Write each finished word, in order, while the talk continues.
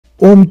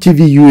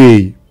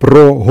ОМТВ.UA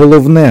про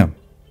головне.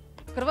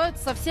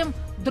 Открываются совсем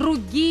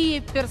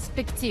другие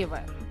перспективы.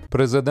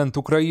 Президент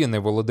України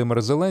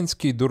Володимир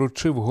Зеленський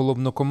доручив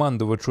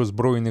головнокомандувачу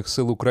Збройних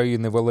сил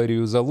України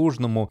Валерію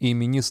Залужному і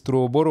міністру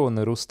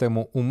оборони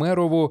Рустему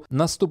Умерову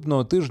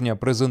наступного тижня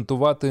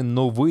презентувати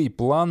новий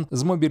план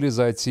з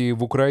мобілізації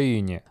в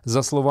Україні.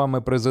 За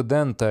словами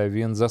президента,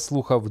 він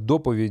заслухав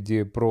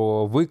доповіді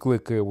про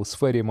виклики у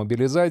сфері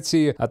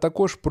мобілізації, а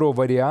також про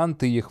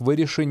варіанти їх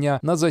вирішення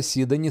на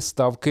засіданні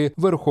Ставки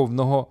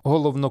Верховного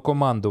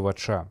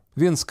головнокомандувача.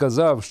 Він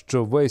сказав,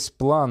 що весь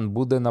план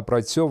буде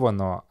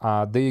напрацьовано,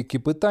 а деякі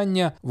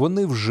питання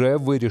вони вже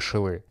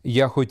вирішили.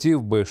 Я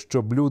хотів би,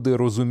 щоб люди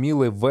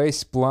розуміли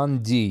весь план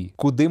дій,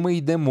 куди ми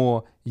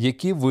йдемо,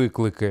 які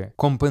виклики.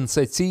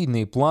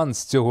 Компенсаційний план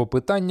з цього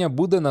питання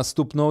буде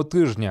наступного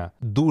тижня.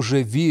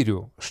 Дуже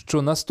вірю,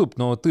 що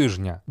наступного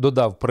тижня,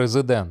 додав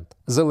президент.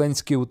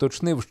 Зеленський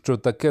уточнив, що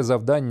таке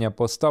завдання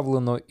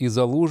поставлено і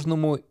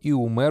Залужному, і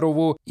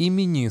Умерову, і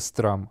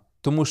міністрам.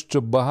 Тому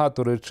що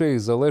багато речей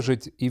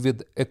залежить і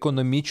від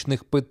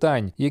економічних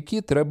питань,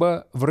 які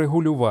треба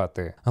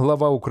врегулювати.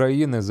 Глава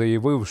України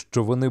заявив,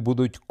 що вони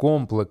будуть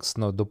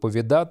комплексно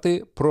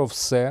доповідати про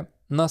все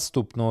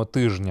наступного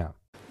тижня.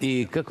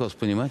 И как вас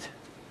понимать?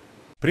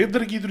 Привет,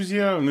 дорогие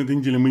друзья! На этой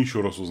неделе мы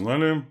еще раз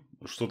узнали,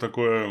 что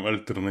такое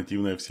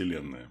альтернативная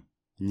вселенная.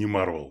 Не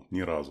Марвел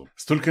ни разу.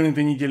 Столько на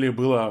этой неделе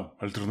было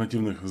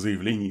альтернативных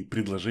заявлений,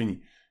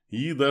 предложений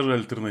и даже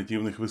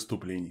альтернативных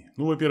выступлений.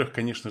 Ну, во-первых,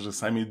 конечно же,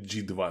 саммит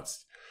G20.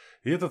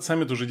 И этот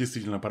саммит уже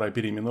действительно пора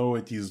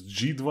переименовывать из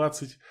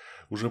G20,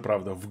 уже,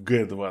 правда, в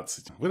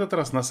G20. В этот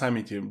раз на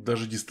саммите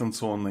даже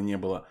дистанционно не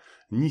было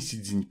ни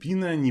Си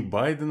Цзиньпина, ни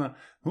Байдена.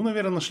 Ну,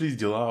 наверное, нашлись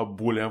дела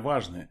более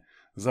важные.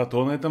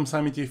 Зато на этом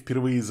саммите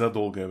впервые за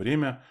долгое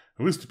время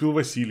выступил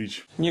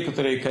Васильевич.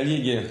 Некоторые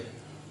коллеги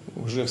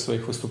уже в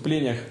своих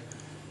выступлениях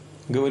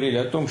говорили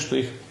о том, что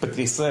их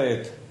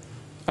потрясает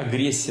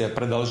агрессия,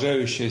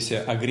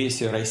 продолжающаяся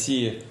агрессия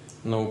России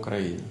на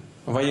Украине.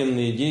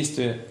 Военные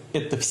действия –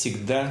 это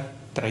всегда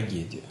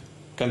трагедия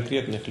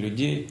конкретных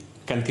людей,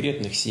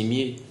 конкретных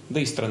семей, да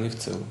и страны в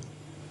целом.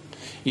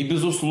 И,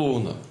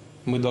 безусловно,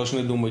 мы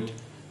должны думать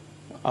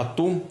о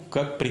том,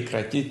 как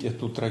прекратить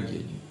эту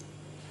трагедию.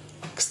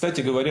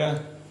 Кстати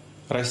говоря,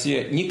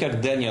 Россия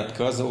никогда не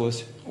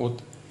отказывалась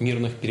от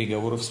мирных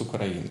переговоров с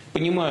Украиной.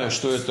 Понимаю,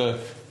 что эта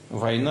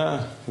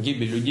война,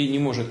 гибель людей не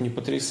может не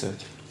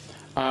потрясать.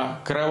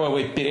 А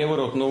кровавый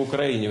переворот на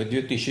Украине в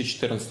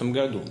 2014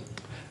 году,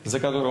 за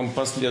которым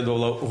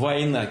последовала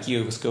война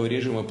киевского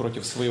режима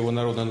против своего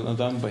народа на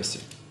Донбассе,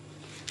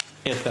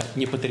 это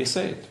не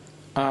потрясает?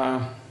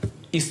 А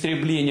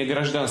истребление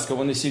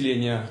гражданского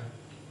населения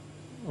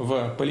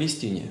в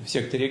Палестине, в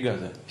секторе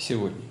Газа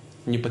сегодня,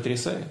 не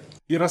потрясает?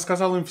 И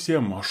рассказал им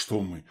всем, а что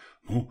мы?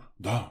 Ну,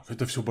 да,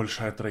 это все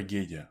большая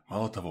трагедия.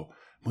 Мало того,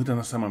 мы-то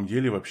на самом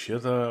деле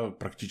вообще-то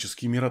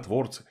практически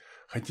миротворцы.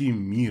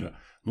 Хотим мира.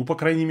 Ну, по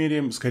крайней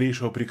мере,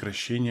 скорейшего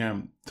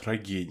прекращения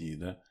трагедии,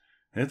 да?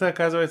 Это,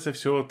 оказывается,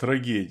 все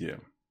трагедия.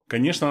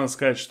 Конечно, надо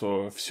сказать,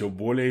 что все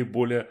более и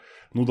более,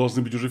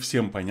 должны быть уже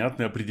всем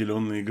понятны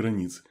определенные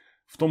границы.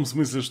 В том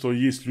смысле, что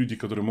есть люди,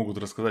 которые могут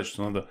рассказать,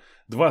 что надо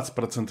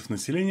 20%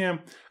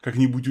 населения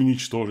как-нибудь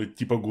уничтожить,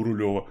 типа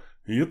Гурулева.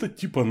 И это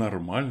типа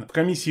нормально. В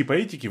комиссии по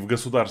этике в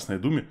Государственной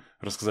Думе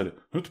рассказали,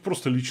 это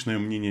просто личное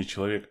мнение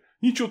человека.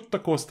 Ничего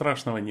такого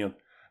страшного нет.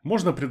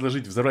 Можно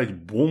предложить взорвать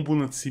бомбу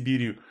над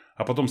Сибирью,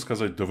 а потом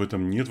сказать, да в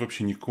этом нет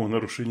вообще никакого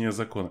нарушения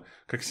закона,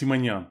 как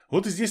Симонян.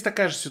 Вот и здесь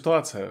такая же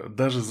ситуация.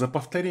 Даже за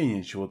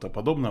повторение чего-то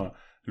подобного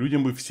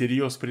людям бы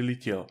всерьез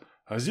прилетело.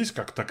 А здесь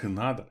как так и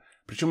надо.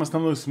 Причем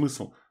основной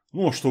смысл,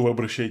 а что вы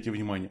обращаете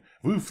внимание?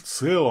 Вы в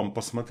целом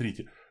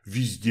посмотрите,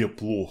 везде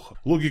плохо.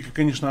 Логика,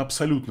 конечно,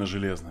 абсолютно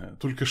железная.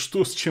 Только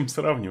что с чем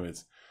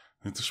сравнивается?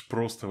 Это ж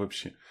просто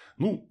вообще.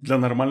 Для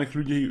нормальных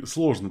людей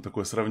сложно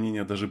такое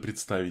сравнение даже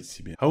представить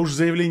себе. А уж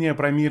заявление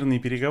про мирные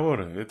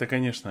переговоры, это,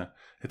 конечно,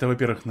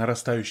 во-первых,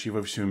 нарастающий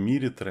во всем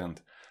мире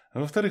тренд.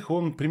 А во-вторых,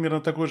 он примерно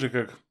такой же,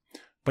 как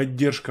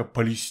поддержка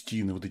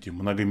Палестины, вот эти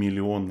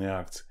многомиллионные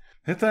акции.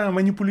 Это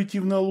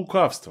манипулятивное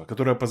лукавство,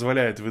 которое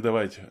позволяет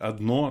выдавать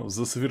одно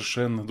за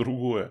совершенно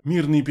другое.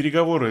 Мирные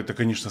переговоры, это,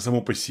 конечно,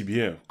 само по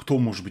себе. Кто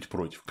может быть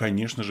против?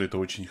 Конечно же, это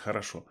очень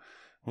хорошо.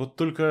 Вот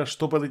только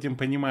что под этим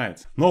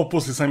понимается. Но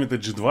после саммита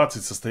G20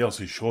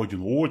 состоялся еще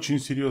один очень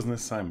серьезный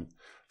саммит.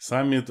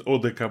 Саммит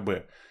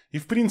ОДКБ. И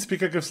в принципе,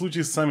 как и в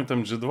случае с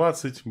саммитом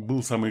G20,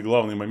 был самый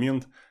главный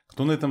момент,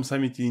 кто на этом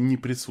саммите не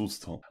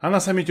присутствовал. А на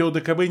саммите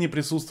ОДКБ не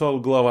присутствовал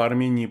глава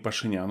Армении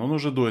Пашинян. Он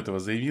уже до этого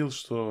заявил,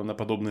 что на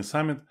подобный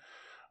саммит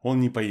он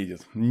не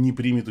поедет, не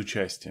примет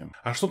участие.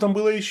 А что там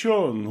было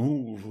еще?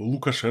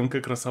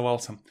 Лукашенко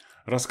красовался.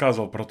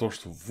 Рассказывал про то,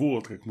 что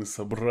вот как мы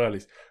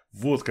собрались,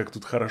 вот как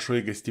тут хорошо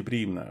и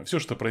гостеприимно. Все,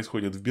 что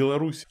происходит в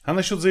Беларуси. А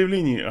насчет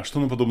заявлений, а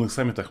что на подобных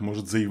саммитах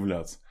может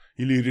заявляться?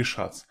 Или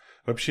решаться?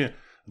 Вообще,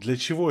 для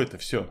чего это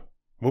все?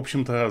 В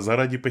общем-то,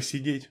 заради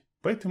посидеть.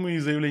 Поэтому и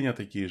заявления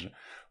такие же.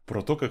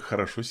 Про то, как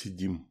хорошо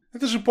сидим.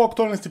 Это же по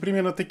актуальности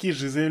примерно такие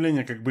же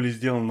заявления, как были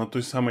сделаны на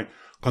той самой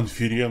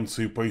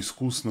конференции по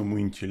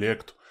искусственному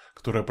интеллекту,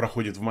 которая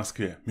проходит в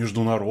Москве.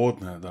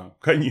 Международная, да,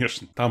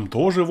 конечно. Там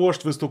тоже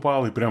вождь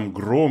выступал, и прям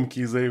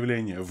громкие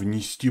заявления.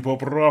 Внести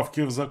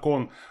поправки в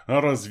закон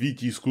о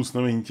развитии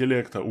искусственного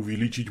интеллекта,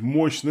 увеличить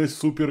мощность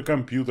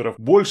суперкомпьютеров,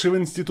 больше в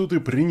институты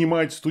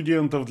принимать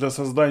студентов для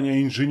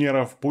создания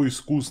инженеров по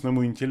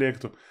искусственному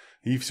интеллекту.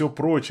 И все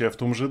прочее в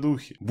том же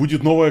духе.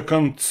 Будет новая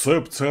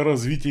концепция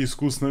развития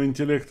искусственного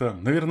интеллекта.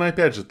 Наверное,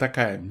 опять же,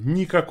 такая,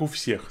 не как у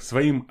всех,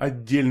 своим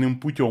отдельным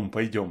путем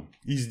пойдем.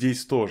 И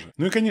здесь тоже.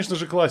 Ну и, конечно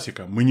же,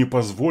 классика. Мы не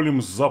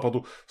позволим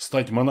Западу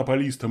стать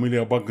монополистом или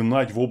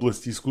обогнать в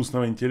области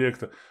искусственного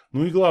интеллекта.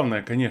 Ну и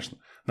главное, конечно,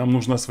 нам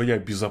нужна своя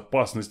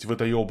безопасность в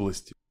этой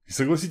области. И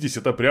согласитесь,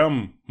 это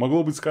прям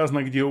могло быть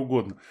сказано где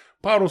угодно.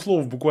 Пару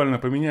слов буквально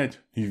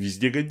поменять, и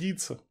везде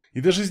годится. И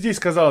даже здесь,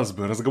 казалось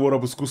бы, разговор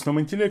об искусственном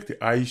интеллекте,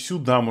 а и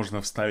сюда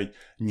можно вставить.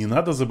 Не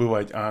надо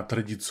забывать о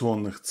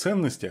традиционных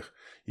ценностях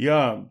и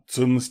о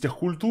ценностях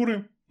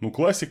культуры. Ну,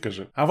 классика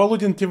же. А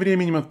Володин тем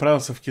временем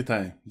отправился в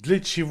Китай. Для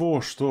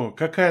чего? Что?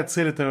 Какая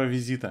цель этого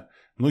визита?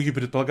 Многие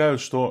предполагают,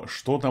 что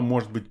что-то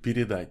может быть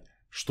передать.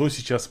 Что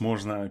сейчас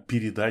можно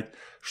передать?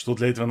 Что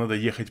для этого надо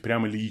ехать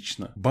прямо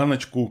лично?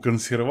 Баночку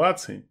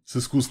консервации с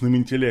искусственным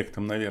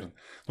интеллектом, наверное.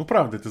 Ну,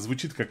 правда, это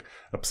звучит как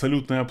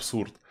абсолютный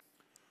абсурд.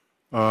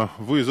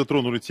 Вы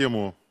затронули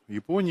тему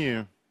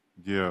Японии,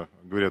 где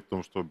говорят о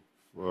том, что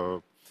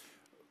в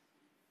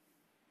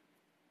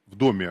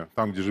доме,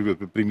 там, где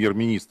живет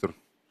премьер-министр,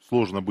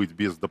 сложно быть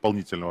без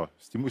дополнительного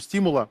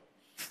стимула.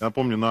 Я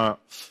напомню, на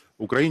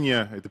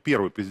Украине это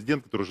первый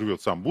президент, который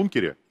живет сам в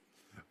бункере.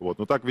 Вот.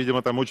 Но так,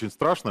 видимо, там очень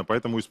страшно,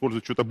 поэтому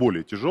используют что-то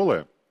более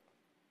тяжелое,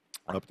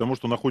 потому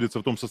что находится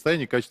в том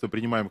состоянии, качество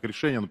принимаемых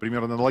решений,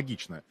 например,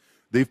 аналогичное.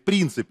 Да и в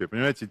принципе,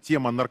 понимаете,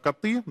 тема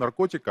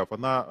наркотиков,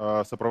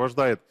 она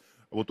сопровождает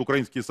вот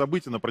украинские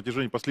события на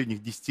протяжении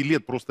последних 10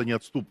 лет просто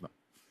неотступно.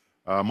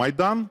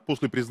 Майдан,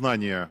 после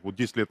признания вот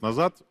 10 лет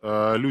назад,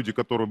 люди,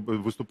 которые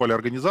выступали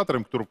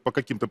организаторами, которые по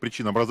каким-то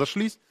причинам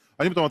разошлись,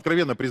 они потом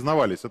откровенно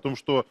признавались о том,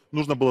 что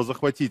нужно было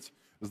захватить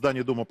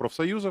здание Дома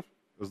профсоюзов,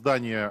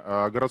 здание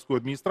городской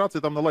администрации,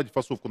 там наладить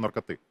фасовку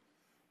наркоты.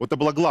 Вот это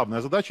была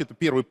главная задача, это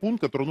первый пункт,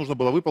 который нужно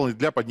было выполнить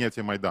для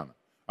поднятия Майдана.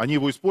 Они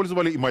его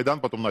использовали, и Майдан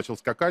потом начал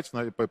скакать,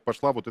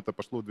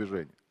 пошло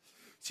движение.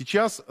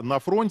 Сейчас на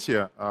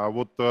фронте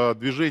вот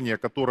движение,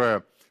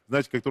 которое,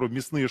 знаете, которое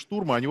мясные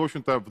штурмы, они, в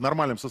общем-то, в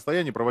нормальном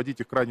состоянии,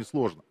 проводить их крайне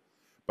сложно.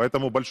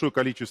 Поэтому большое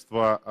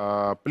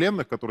количество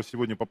пленных, которые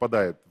сегодня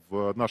попадают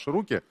в наши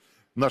руки,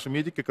 наши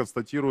медики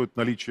констатируют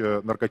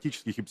наличие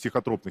наркотических и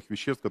психотропных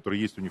веществ,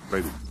 которые есть у них в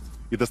крови.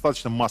 И в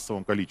достаточно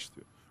массовом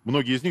количестве.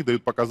 Многие из них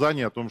дают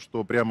показания о том,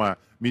 что прямо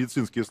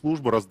медицинские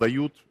службы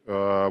раздают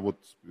вот,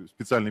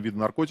 специальные виды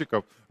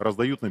наркотиков,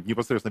 раздают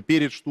непосредственно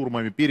перед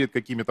штурмами, перед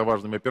какими-то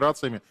важными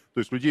операциями.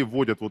 То есть людей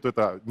вводят вот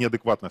это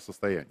неадекватное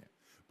состояние.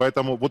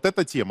 Поэтому вот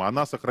эта тема,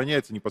 она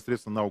сохраняется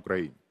непосредственно на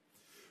Украине.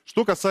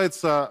 Что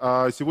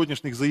касается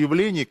сегодняшних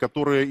заявлений,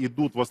 которые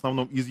идут в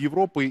основном из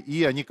Европы,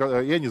 и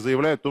они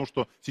заявляют о том,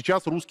 что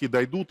сейчас русские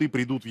дойдут и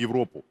придут в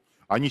Европу.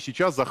 Они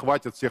сейчас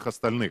захватят всех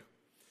остальных.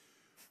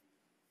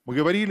 Мы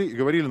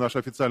говорили, наша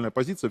официальная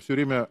позиция все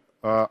время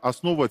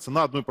основывается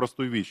на одной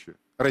простой вещи.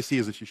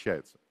 Россия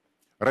защищается.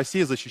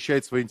 Россия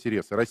защищает свои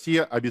интересы.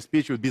 Россия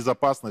обеспечивает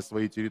безопасность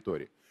своей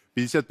территории.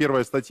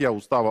 51-я статья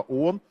Устава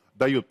ООН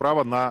дает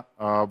право на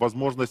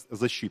возможность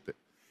защиты.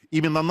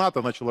 Именно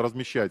НАТО начало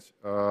размещать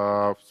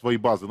свои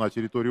базы на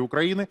территории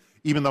Украины.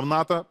 Именно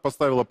НАТО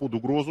поставило под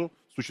угрозу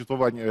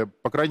существование,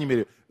 по крайней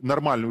мере,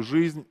 нормальную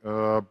жизнь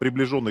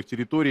приближенных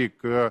территорий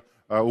к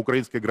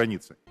українській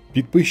границі.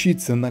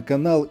 Підпишіться на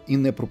канал і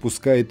не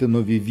пропускайте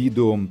нові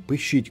відео.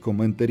 Пишіть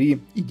коментарі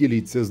і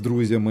діліться з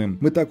друзями.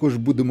 Ми також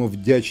будемо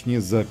вдячні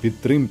за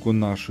підтримку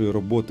нашої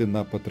роботи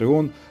на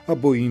Patreon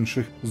або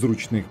інших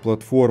зручних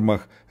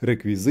платформах.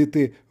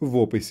 Реквізити в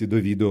описі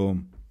до відео.